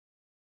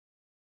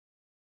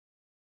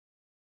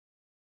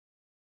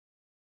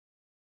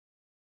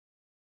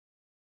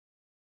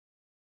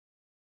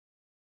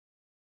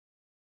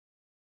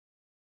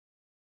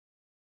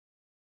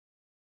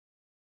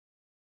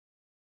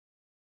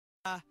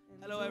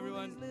Hello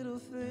everyone, I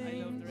love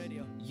the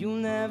radio. You'll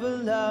never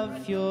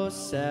love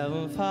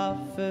yourself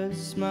half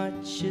as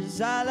much as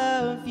I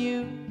love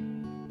you,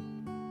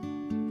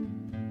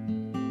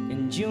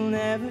 and you'll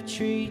never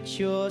treat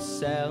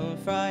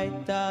yourself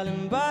right,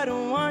 darling, but I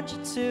don't want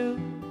you to.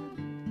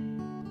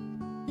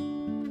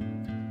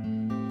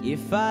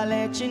 If I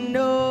let you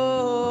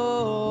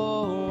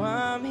know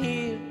I'm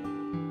here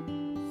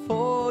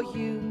for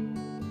you,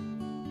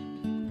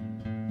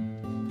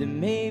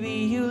 then maybe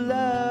you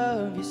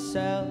love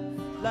yourself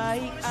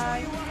like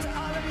I.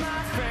 All of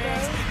my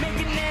friends,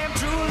 making them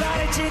drool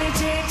out of chinny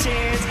chin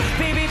chins.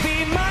 Baby,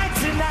 be mine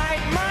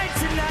tonight,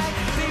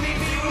 baby,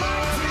 be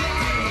mine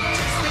tonight.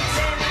 Just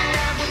pretending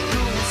that we're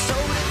doing so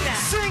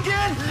tonight.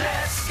 Singing,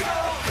 let's go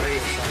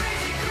crazy,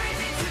 crazy,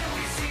 crazy till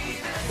we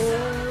see the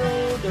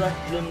sun. The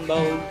rattling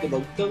boat, the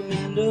boat down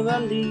in the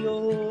valley.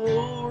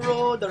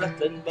 Oh, the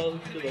rattling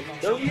boat, the boat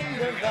down in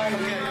the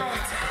valley.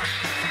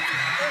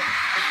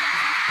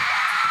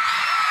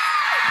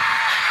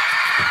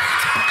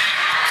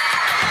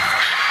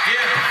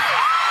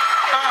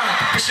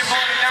 It's your boy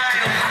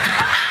Niall.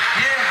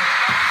 Yeah.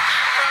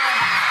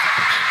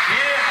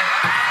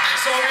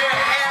 So we're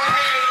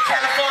LA,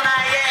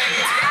 California.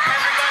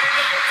 Everybody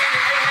look at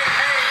me.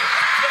 Hey.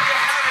 Look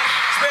at Harry.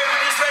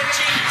 Wearing his red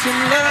jeans. To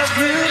love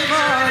you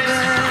more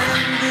than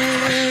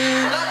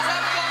this.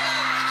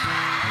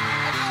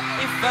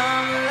 If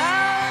I'm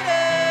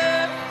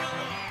louder,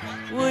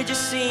 would you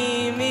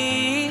see me?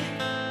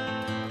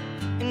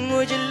 And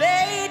would you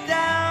lay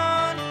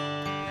down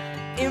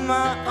in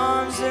my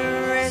arms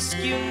and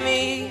rescue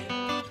me?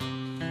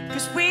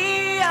 'Cause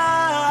we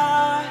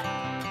are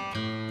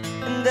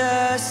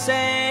the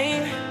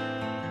same.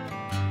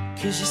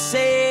 'Cause you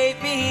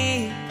save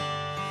me,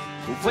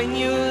 but when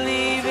you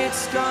leave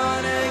it's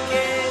gonna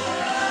get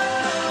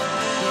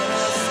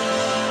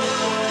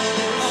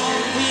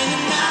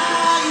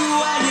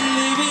while you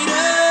leave it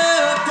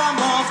up, I'm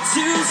off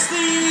to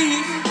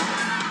sleep.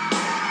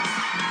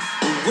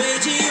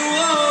 Waging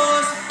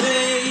wars,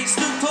 face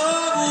the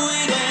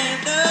poet and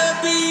the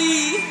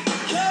bee.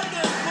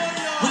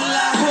 Well,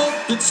 I hope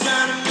it's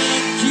gonna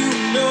make you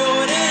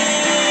notice,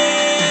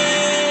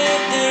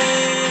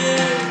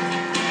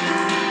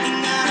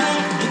 and I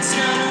hope it's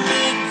gonna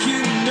make you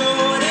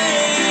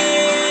notice.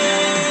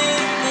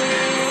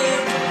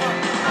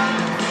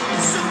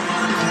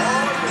 Someone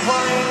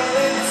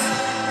Violence,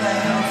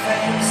 pale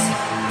face,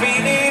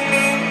 breathing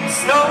in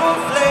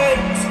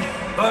snowflakes,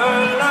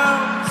 burn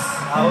lungs,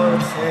 sour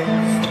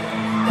taste.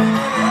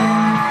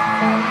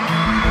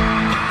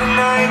 The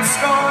night's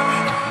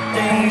gone,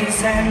 days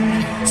end,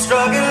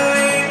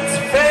 struggling to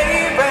pay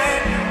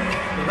rent.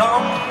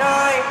 Long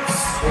nights,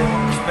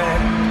 strange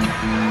men.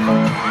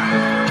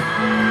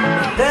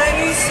 They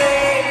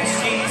say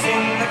she's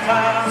in the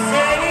class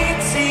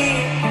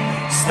 18,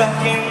 stuck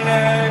in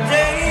her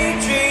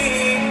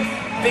daydream.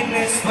 Been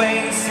this way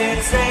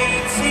since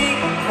 18,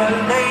 but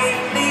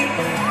lately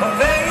her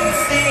face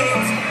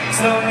seems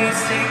slowly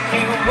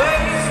sinking,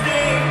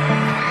 wasting,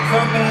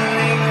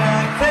 crumbling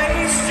like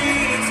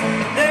pastries.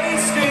 They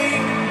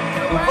scream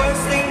the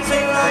worst things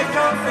in life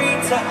come free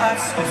to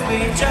us, 'cause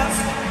we're just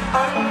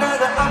under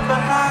the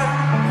upper hand.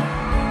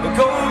 We're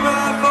going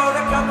right for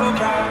a couple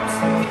rounds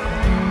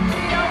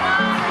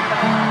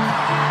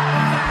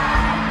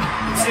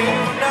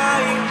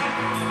tonight,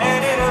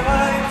 and in her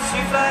life she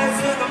flies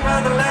to the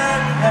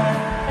motherland and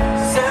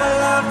sell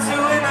love to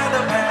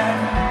another man.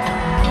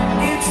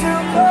 It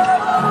took a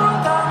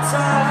long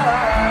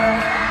time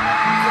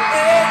for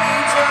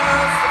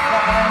angels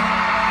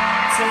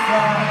to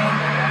fly.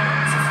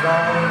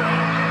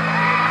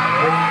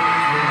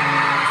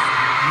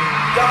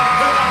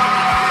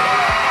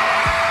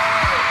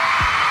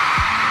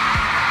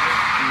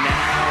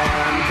 now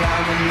I'm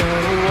climbing the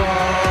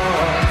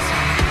walls,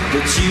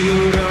 but you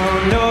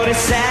don't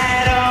notice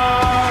at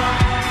all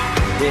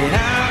that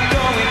I'm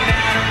going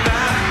out of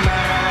my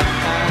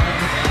mind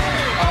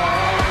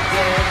all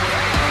day.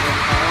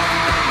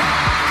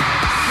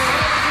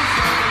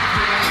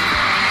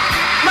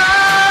 My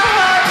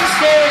heart is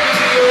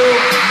stereo,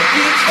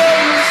 beats for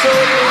you, so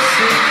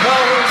listen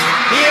close.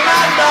 Hear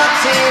my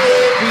thoughts in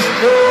every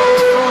note.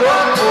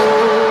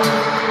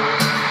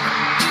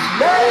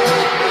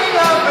 Make me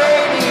a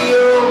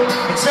radio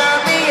and turn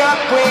me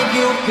up when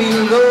you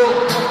feel low.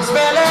 This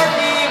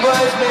melody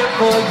was meant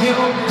for you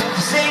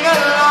to sing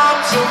along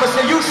to. But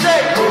so you say,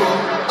 oh,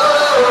 oh,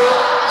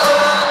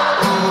 oh,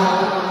 oh,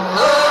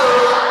 oh,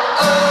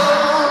 oh,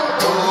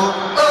 oh,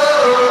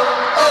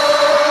 oh,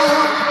 oh.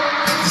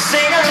 To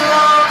sing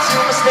along to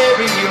my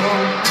stereo.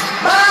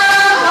 My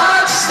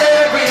heart's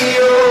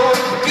stereo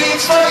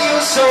beats for you,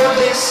 so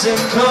listen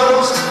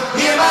close.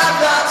 Hear my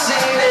thoughts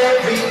in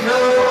every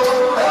note.